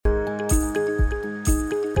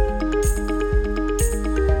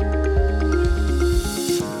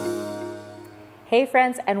Hey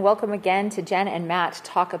friends, and welcome again to Jen and Matt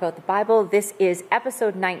Talk About the Bible. This is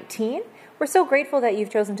episode 19. We're so grateful that you've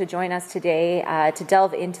chosen to join us today to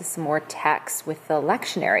delve into some more texts with the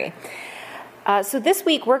lectionary. So this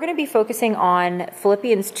week we're going to be focusing on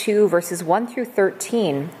Philippians 2 verses 1 through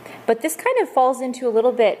 13, but this kind of falls into a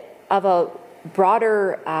little bit of a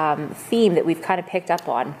broader theme that we've kind of picked up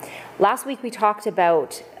on. Last week we talked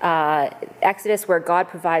about Exodus, where God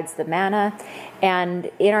provides the manna,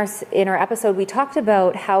 and in our episode we talked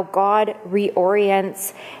about how God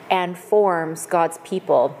reorients and forms God's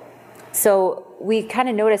people. So we kind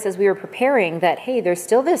of noticed as we were preparing that, hey, there's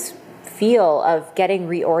still this feel of getting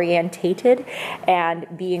reorientated and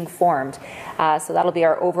being formed. So that'll be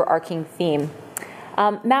our overarching theme.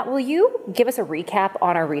 Matt, will you give us a recap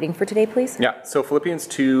on our reading for today, please? Yeah, so Philippians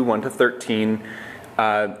 2, 1 to 13,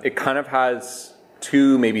 it kind of has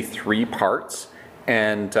two, maybe three parts.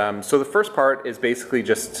 And so the first part is basically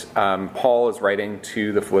just Paul is writing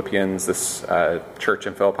to the Philippians, this church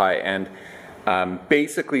in Philippi, and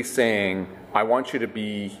basically saying, I want you to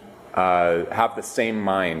be have the same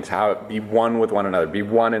mind, be one with one another, be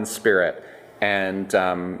one in spirit, and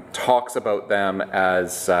talks about them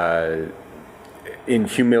as in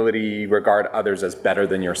humility, regard others as better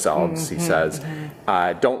than yourselves, he says.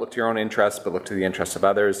 Don't look to your own interests, but look to the interests of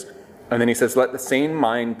others. And then he says, let the same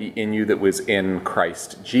mind be in you that was in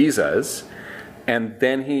Christ Jesus. And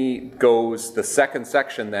then he goes, the second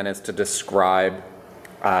section then is to describe,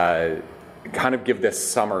 kind of give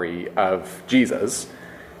this summary of Jesus.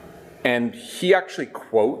 And he actually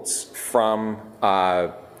quotes from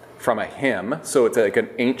a hymn. So it's like an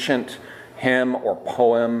ancient hymn or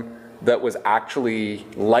poem that was actually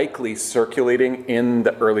likely circulating in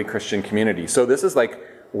the early Christian community. So this is like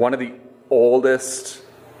one of the oldest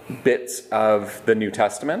bits of the New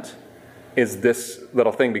Testament is this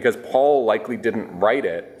little thing, because Paul likely didn't write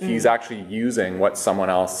it. He's actually using what someone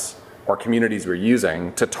else or communities were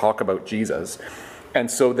using to talk about Jesus. And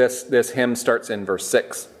so this hymn starts in verse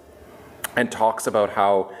 6 and talks about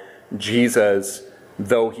how Jesus,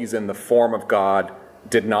 though he's in the form of God,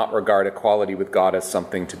 did not regard equality with God as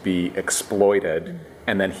something to be exploited,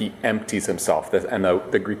 and then he empties himself. And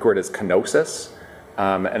the Greek word is kenosis,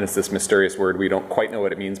 and it's this mysterious word. We don't quite know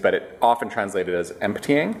what it means, but it often translated as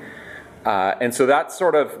emptying. And so that's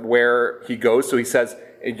sort of where he goes. So he says,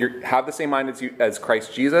 you have the same mind as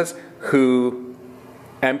Christ Jesus, who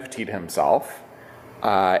emptied himself.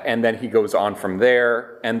 And then he goes on from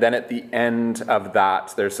there. And then at the end of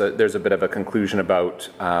that, there's a bit of a conclusion about,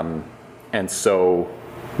 and so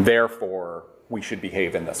therefore we should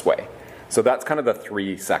behave in this way. So that's kind of the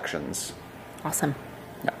three sections. Awesome.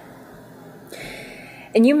 Yeah.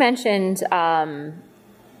 And you mentioned,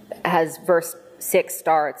 as verse 6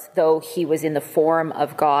 starts, though he was in the form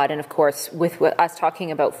of God. And of course, with us talking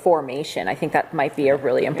about formation, I think that might be a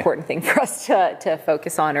really important thing for us to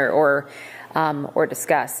focus on or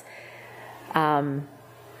discuss.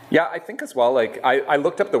 Yeah, I think as well, like I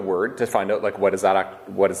looked up the word to find out like what is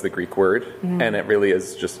the Greek word, and it really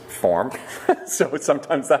is just form. So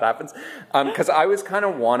sometimes that happens. Because I was kind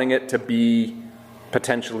of wanting it to be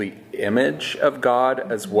potentially image of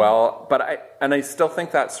God as well, but I still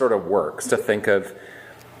think that sort of works to think of,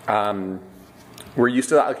 we're used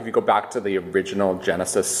to that, like if you go back to the original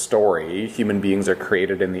Genesis story, human beings are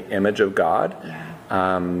created in the image of God.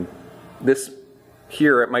 Yeah. This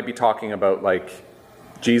here, it might be talking about like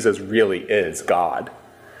Jesus really is God.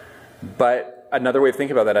 But another way of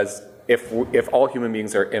thinking about that is if all human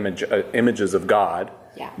beings are images of God,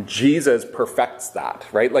 yeah, Jesus perfects that,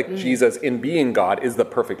 right? Like Jesus, in being God, is the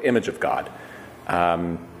perfect image of God.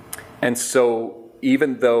 And so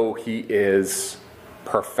even though he is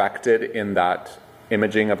perfected in that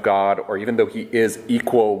imaging of God, or even though he is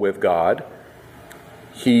equal with God,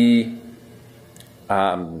 he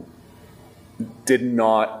did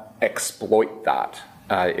not exploit that,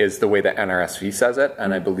 is the way that NRSV says it.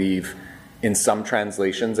 And I believe in some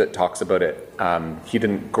translations it talks about it, he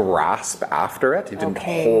didn't grasp after it, he didn't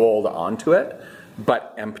hold on to it,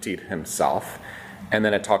 but emptied himself. And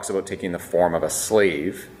then it talks about taking the form of a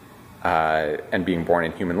slave, and being born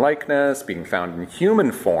in human likeness, being found in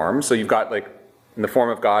human form. So you've got like, in the form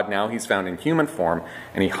of God, now he's found in human form,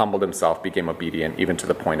 and he humbled himself, became obedient, even to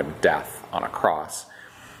the point of death on a cross.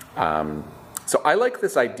 So I like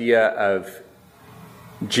this idea of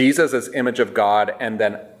Jesus as image of God, and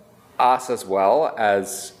then us as well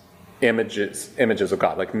as images of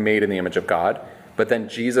God, like made in the image of God. But then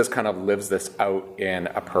Jesus kind of lives this out in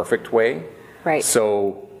a perfect way. Right.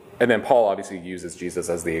 So, and then Paul obviously uses Jesus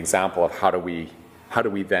as the example of how do we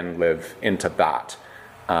then live into that.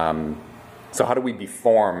 So how do we be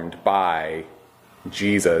formed by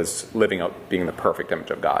Jesus living out being the perfect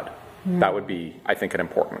image of God? That would be, I think, an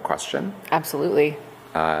important question. Absolutely.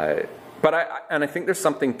 But I think there's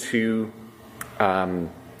something too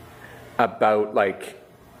about like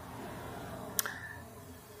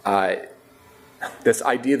this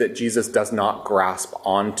idea that Jesus does not grasp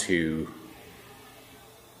onto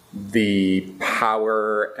the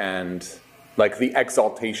power and like the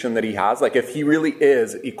exaltation that he has. Like if he really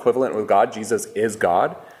is equivalent with God, Jesus is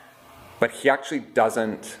God, but he actually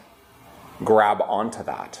doesn't grab onto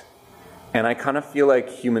that. And I kind of feel like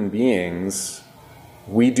human beings,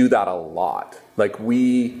 we do that a lot. Like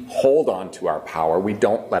we hold on to our power. We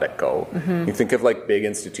don't let it go. You think of like big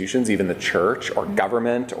institutions, even the church or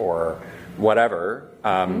government or whatever.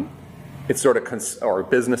 It's sort of, or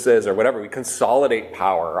businesses or whatever. We consolidate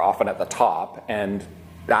power often at the top, and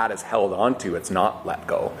that is held onto. It's not let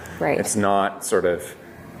go. Right. It's not sort of,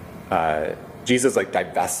 Jesus like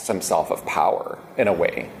divests himself of power in a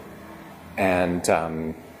way,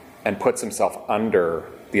 and puts himself under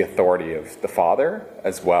the authority of the Father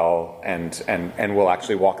as well, and will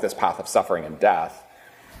actually walk this path of suffering and death.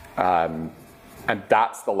 And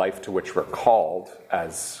that's the life to which we're called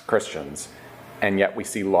as Christians. And yet we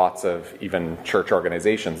see lots of even church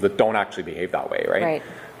organizations that don't actually behave that way, right?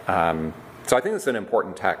 So I think it's an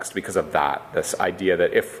important text because of that, this idea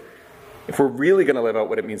that if we're really going to live out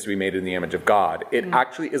what it means to be made in the image of God, it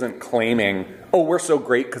actually isn't claiming, oh, we're so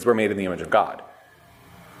great because we're made in the image of God.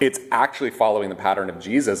 It's actually following the pattern of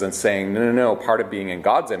Jesus and saying, no, part of being in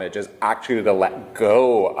God's image is actually to let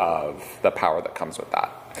go of the power that comes with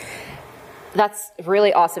that. That's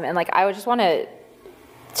really awesome. And like, I would just want to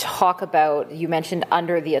talk about, you mentioned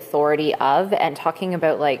under the authority of, and talking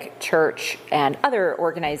about like church and other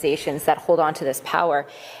organizations that hold on to this power.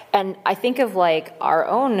 And I think of like our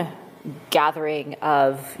own gathering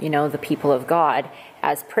of, the people of God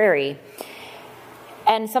as Prairie.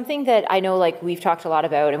 And something that I know like we've talked a lot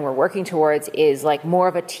about and we're working towards is like more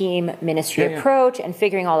of a team ministry approach and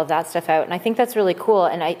figuring all of that stuff out. And I think that's really cool.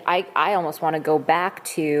 And I almost want to go back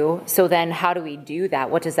to, so then how do we do that?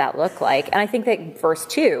 What does that look like? And I think that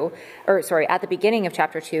at the beginning of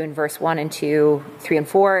chapter 2 in verse 1 and 2, 3 and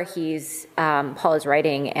 4, Paul is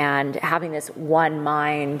writing and having this one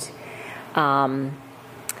mind,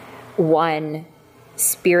 one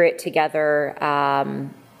spirit together,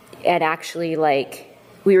 and actually like,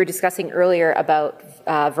 we were discussing earlier about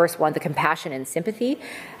verse 1, the compassion and sympathy.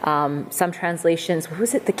 Some translations, what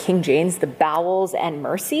was it, the King James, the bowels and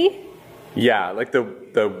mercy? Yeah, like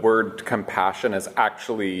the word compassion is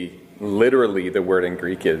actually, literally the word in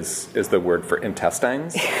Greek is the word for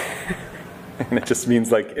intestines. And it just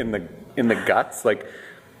means like in the guts. Like,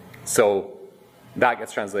 so that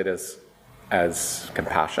gets translated as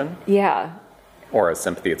compassion. Yeah. Or as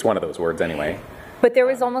sympathy. It's one of those words anyway. But there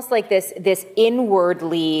was almost like this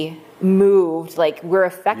inwardly moved, like we're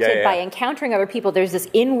affected by encountering other people. There's this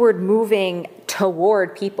inward moving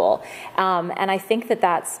toward people. And I think that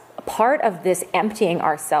that's part of this emptying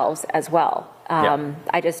ourselves as well. I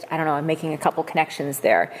don't know, I'm making a couple connections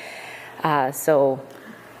there. So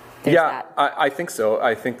there's that. I think so.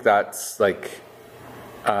 I think that's like,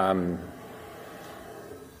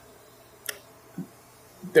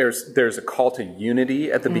 there's a call to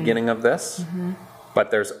unity at the beginning of this. But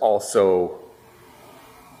there's also,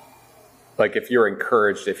 like, if you're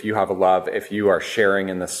encouraged, if you have a love, if you are sharing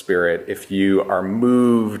in the Spirit, if you are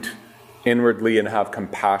moved inwardly and have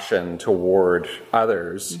compassion toward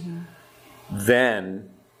others, then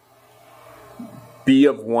be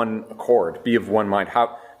of one accord, be of one mind.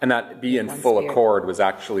 And that be in full accord was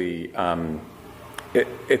actually,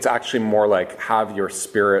 it's actually more like have your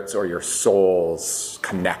spirits or your souls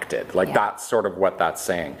connected. Like that's sort of what that's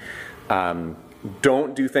saying.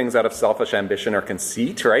 Don't do things out of selfish ambition or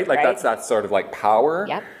conceit, right? Like that's sort of like power.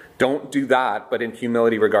 Yep. Don't do that, but in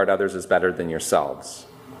humility regard others as better than yourselves.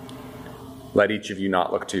 Let each of you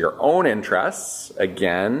not look to your own interests,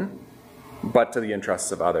 again, but to the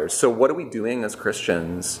interests of others. So what are we doing as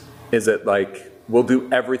Christians? Is it like we'll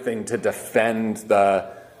do everything to defend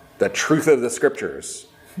the truth of the scriptures?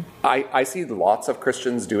 I see lots of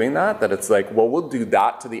Christians doing that it's like, well, we'll do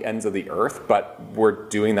that to the ends of the earth, but we're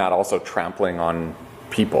doing that also trampling on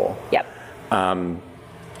people. Yep. And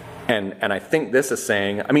I think this is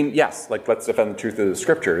saying, I mean, yes, like let's defend the truth of the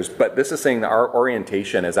scriptures, but this is saying that our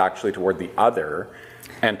orientation is actually toward the other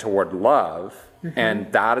and toward love.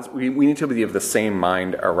 And that is, we need to be of the same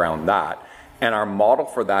mind around that. And our model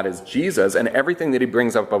for that is Jesus, and everything that he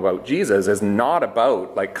brings up about Jesus is not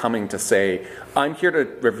about like coming to say, I'm here to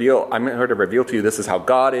reveal to you this is how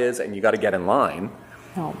God is, and you got to get in line.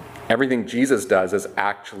 No. Everything Jesus does is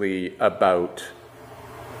actually about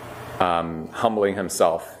humbling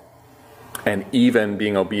himself, and even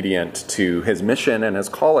being obedient to his mission and his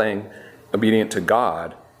calling, obedient to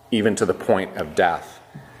God, even to the point of death.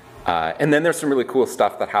 And then there's some really cool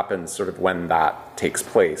stuff that happens sort of when that takes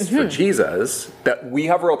place for Jesus that we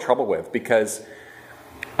have real trouble with, because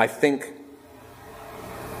I feel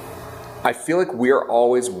like we're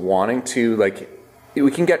always wanting to, like, we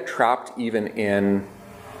can get trapped even in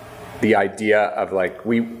the idea of like,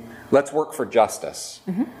 let's work for justice.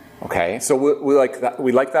 Okay, so we like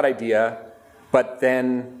that idea, but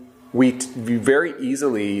then we very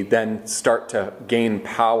easily then start to gain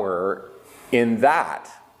power in that,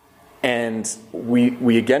 and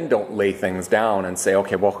we again don't lay things down and say,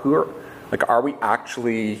 okay, well, who are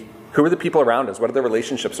the people around us? What are the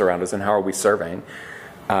relationships around us, and how are we serving?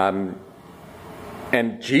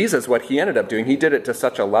 And Jesus, what he ended up doing, he did it to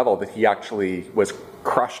such a level that he actually was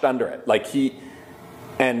crushed under it.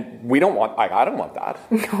 And we don't want, I don't want that.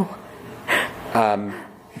 No.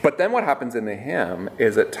 But then what happens in the hymn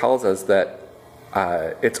is it tells us that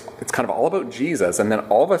it's kind of all about Jesus, and then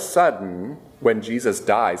all of a sudden, when Jesus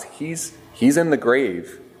dies, he's in the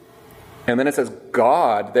grave. And then it says,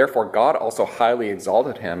 therefore God also highly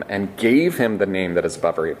exalted him and gave him the name that is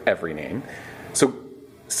above every name. So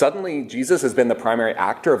suddenly Jesus has been the primary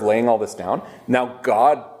actor of laying all this down. Now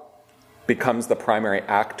God becomes the primary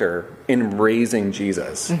actor in raising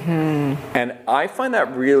Jesus. And I find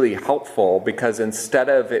that really helpful, because instead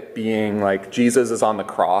of it being like Jesus is on the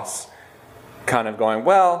cross kind of going,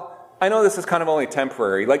 well, I know this is kind of only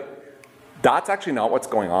temporary, like that's actually not what's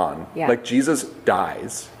going on. Yeah. Like Jesus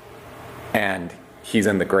dies and he's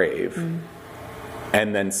in the grave.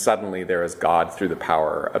 And then suddenly there is God, through the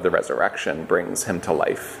power of the resurrection, brings him to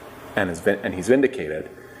life and he's vindicated.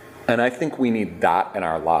 And I think we need that in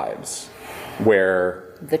our lives,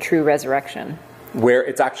 where The true resurrection. Where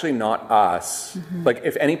it's actually not us. Like,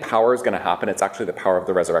 if any power is going to happen, it's actually the power of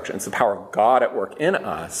the resurrection. It's the power of God at work in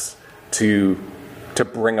us to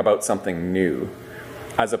bring about something new,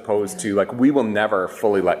 as opposed to, like, we will never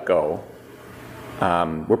fully let go.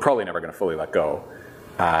 We're probably never going to fully let go,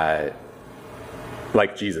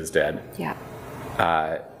 like Jesus did. Yeah.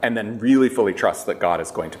 And then really fully trust that God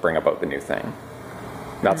is going to bring about the new thing.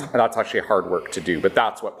 That's actually hard work to do, but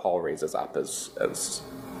that's what Paul raises up as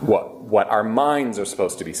what our minds are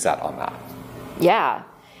supposed to be set on that. Yeah.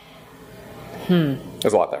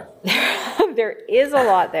 There's a lot there. There is a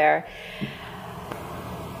lot there.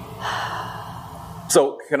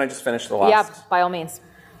 So can I just finish the last? Yeah, by all means.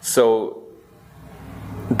 So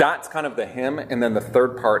that's kind of the hymn, and then the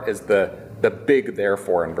third part is the big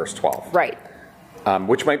therefore in verse 12. Right.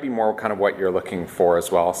 Which might be more kind of what you're looking for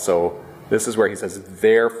as well. So this is where he says,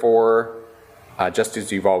 therefore, just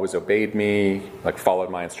as you've always obeyed me, like followed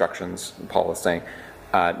my instructions, Paul is saying,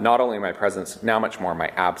 not only my presence, now much more my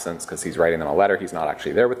absence, because he's writing them a letter, he's not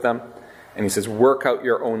actually there with them. And he says, work out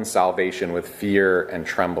your own salvation with fear and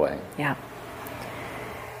trembling. Yeah.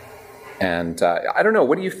 And I don't know,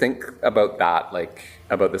 what do you think about that, like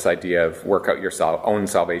about this idea of work out your own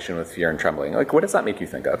salvation with fear and trembling? Like, what does that make you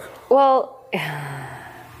think of? Well,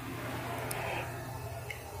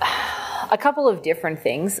 a couple of different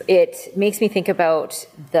things. It makes me think about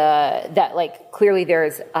that like clearly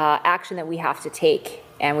there's action that we have to take,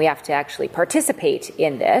 and we have to actually participate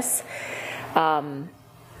in this.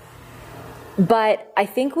 But I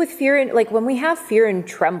think with fear, and like when we have fear and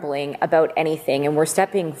trembling about anything, and we're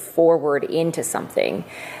stepping forward into something,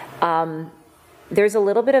 there's a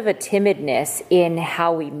little bit of a timidness in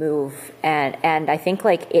how we move, and I think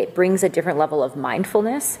like it brings a different level of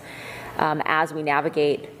mindfulness as we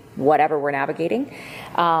navigate whatever we're navigating.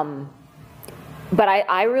 But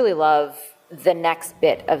I really love the next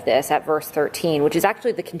bit of this at verse 13, which is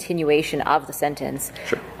actually the continuation of the sentence.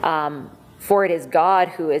 Sure. For it is God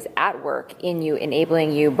who is at work in you,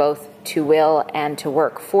 enabling you both to will and to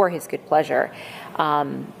work for his good pleasure.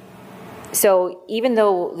 So even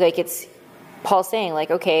though like it's Paul saying like,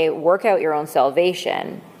 okay, work out your own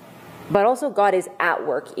salvation, but also God is at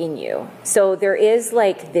work in you. So there is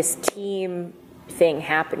like this team thing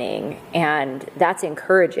happening, and that's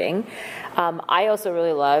encouraging. I also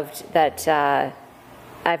really loved that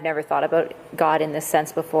I've never thought about God in this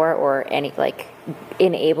sense before, or any like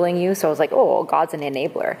enabling you. So I was like, oh, God's an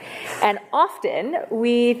enabler. And often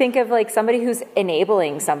we think of like somebody who's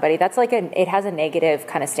enabling somebody. That's like it has a negative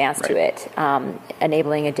kind of stance to it,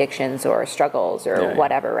 enabling addictions or struggles or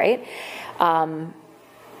whatever, right?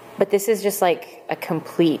 But this is just like a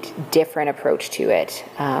complete different approach to it.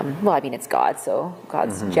 Well, I mean, it's God, so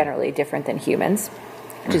God's generally different than humans,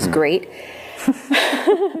 which is great.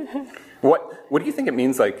 What do you think it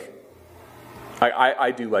means? Like,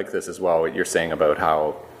 I do like this as well, what you're saying about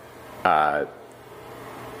how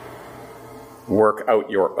work out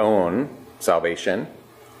your own salvation,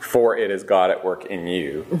 for it is God at work in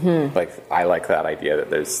you. Like, I like that idea that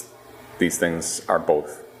these things are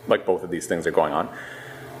both of these things are going on.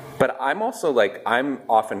 But I'm also I'm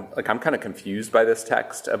kind of confused by this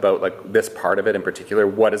text about like this part of it in particular.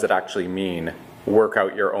 What does it actually mean? Work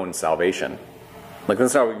out your own salvation. Like,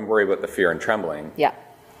 that's not we can worry about the fear and trembling. Yeah.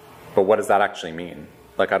 But what does that actually mean?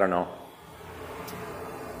 Like, I don't know.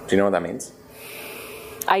 Do you know what that means?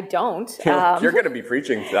 I don't. You're going to be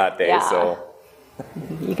preaching that day, yeah. so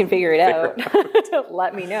you can figure it out.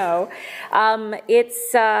 Let me know.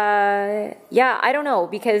 It's I don't know,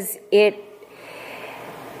 because it.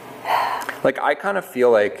 Like, I kind of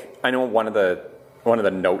feel like, I know one of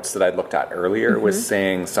the notes that I looked at earlier was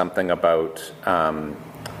saying something about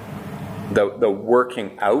the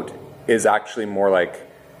working out is actually more like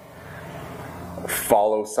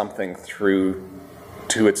follow something through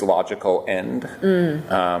to its logical end,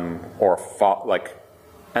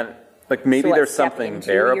 maybe so there's something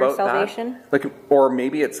there about salvation? That. Like, or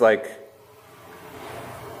maybe it's like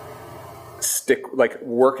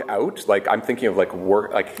work out. Like, I'm thinking of like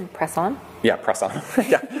work, like press on. Yeah, press on.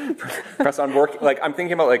 Yeah, press on. Work. Like, I'm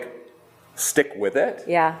thinking about like stick with it.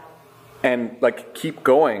 Yeah. And like keep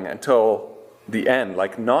going until the end.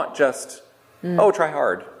 Like, not just try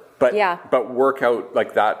hard, but work out,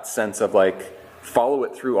 like that sense of like follow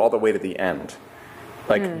it through all the way to the end.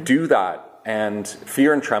 Like, do that. And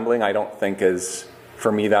fear and trembling, I don't think is,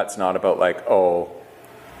 for me, that's not about like,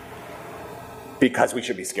 because we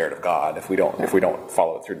should be scared of God if we don't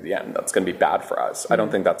follow it through to the end. That's going to be bad for us. I don't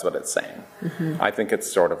think that's what it's saying. I think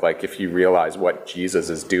it's sort of like, if you realize what Jesus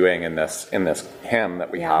is doing in this hymn that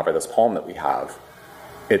we have, or this poem that we have,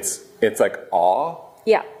 it's like awe.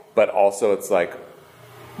 Yeah. But also it's like,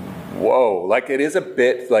 whoa, like it is a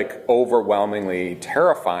bit like overwhelmingly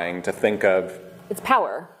terrifying to think of. It's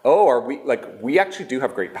power. We actually do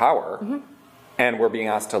have great power, and we're being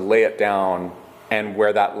asked to lay it down. And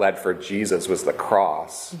where that led for Jesus was the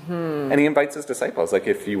cross. And he invites his disciples, like,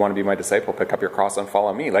 if you want to be my disciple, pick up your cross and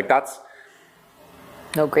follow me. Like, that's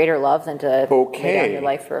no greater love than to lay down your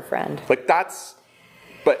life for a friend. Like,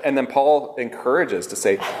 and then Paul encourages to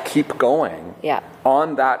say, keep going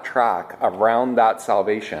on that track around that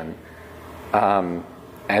salvation. And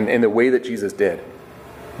in the way that Jesus did,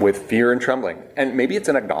 with fear and trembling. And maybe it's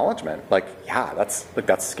an acknowledgement, like, that's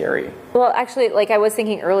scary. Well, actually, like, I was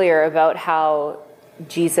thinking earlier about how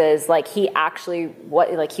Jesus, like, he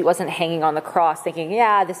wasn't hanging on the cross thinking,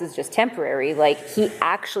 this is just temporary. Like, he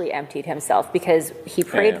actually emptied himself, because he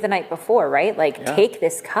prayed the night before, right? Like, take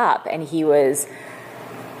this cup. And he was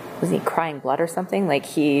he crying blood or something? Like,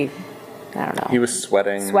 I don't know. He was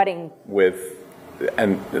sweating with,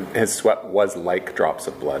 and his sweat was like drops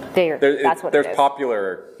of blood. That's what it is. There's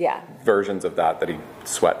popular versions of that he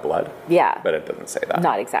sweat blood. Yeah. But it doesn't say that.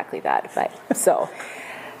 Not exactly that, but so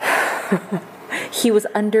he was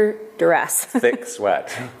under duress. Thick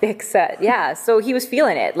sweat. Thick sweat, yeah. So he was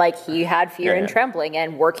feeling it. Like, he had fear and trembling,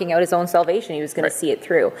 and working out his own salvation. He was going to see it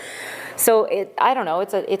through. So I don't know,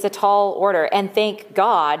 it's a tall order. And thank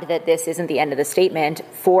God that this isn't the end of the statement,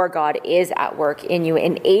 for God is at work in you,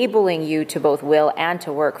 enabling you to both will and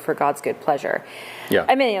to work for God's good pleasure. Yeah.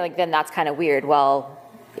 I mean, like, then that's kind of weird. Well,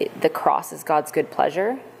 the cross is God's good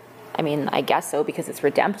pleasure? I mean, I guess so, because it's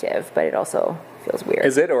redemptive, but it also feels weird.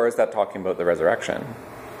 Is it, or is that talking about the resurrection?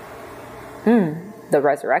 The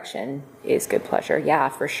resurrection is good pleasure, yeah,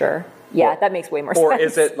 for sure. Yeah, that makes way more sense. Or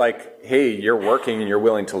is it like, hey, you're working and you're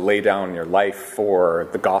willing to lay down your life for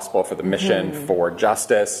the gospel, for the mission, for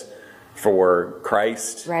justice, for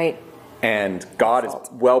Christ. Right. And God is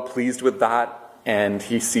well pleased with that, and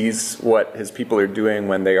he sees what his people are doing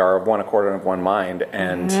when they are of one accord and of one mind.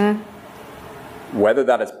 And whether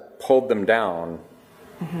that has pulled them down,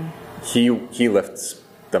 he lifts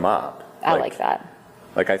them up. I like that.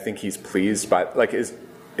 Like, I think he's pleased by, like, is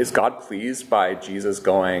God pleased by Jesus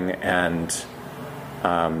going and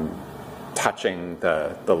touching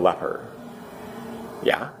the leper?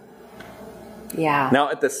 Yeah. Yeah. Now,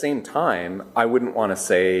 at the same time, I wouldn't want to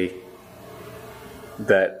say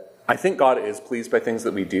that I think God is pleased by things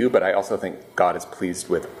that we do, but I also think God is pleased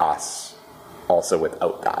with us also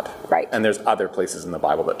without that. Right. And there's other places in the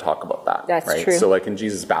Bible that talk about that. That's right? true. So, like, in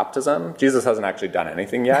Jesus' baptism, Jesus hasn't actually done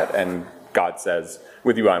anything yet, and God says,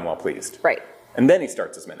 with you I am well pleased. Right. And then he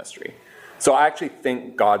starts his ministry. So I actually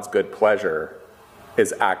think God's good pleasure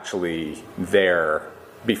is actually there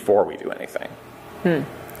before we do anything.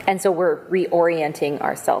 And so we're reorienting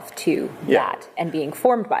ourselves to that and being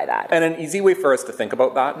formed by that. And an easy way for us to think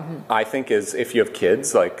about that, I think, is if you have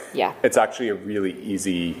kids, like, it's actually a really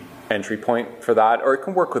easy entry point for that. Or it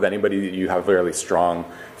can work with anybody that you have really strong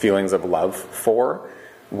feelings of love for,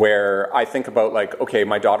 where I think about, like, okay,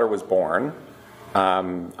 my daughter was born.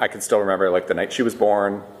 I can still remember, like, the night she was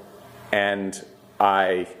born, and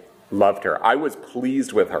I loved her. I was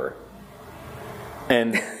pleased with her.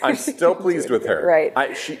 And I'm still pleased with her.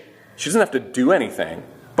 Right. She doesn't have to do anything.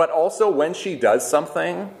 But also when she does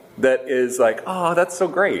something that is like, oh, that's so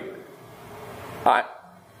great.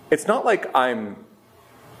 It's not like I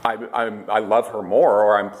love her more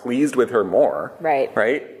or I'm pleased with her more. Right.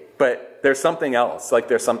 Right? But there's something else. Like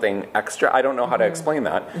there's something extra. I don't know how to explain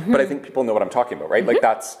that. But I think people know what I'm talking about, right? Like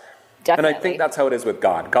that's... Definitely. And I think that's how it is with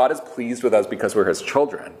God. God is pleased with us because we're his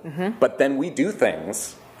children. But then we do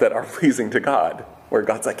things that are pleasing to God, where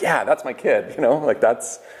God's like, yeah, that's my kid, you know, like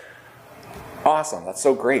that's awesome. That's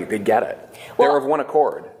so great. They get it. They're of one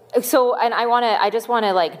accord. So, and I just want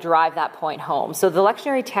to like drive that point home. So the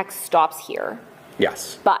lectionary text stops here.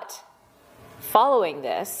 Yes. But following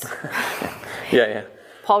this, yeah.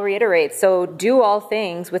 Paul reiterates, so do all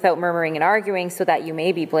things without murmuring and arguing, so that you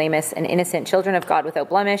may be blameless and innocent children of God without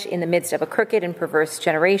blemish in the midst of a crooked and perverse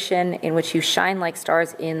generation in which you shine like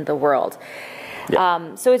stars in the world.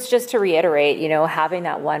 Yeah. So it's just to reiterate, you know, having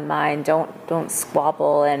that one mind, don't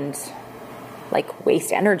squabble and like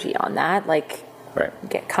waste energy on that. Like,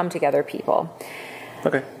 come together, people.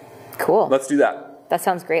 Okay. Cool. Let's do that. That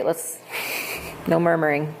sounds great. No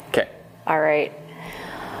murmuring. Okay. All right.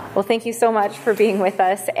 Well, thank you so much for being with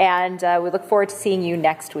us, and we look forward to seeing you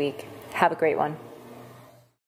next week. Have a great one.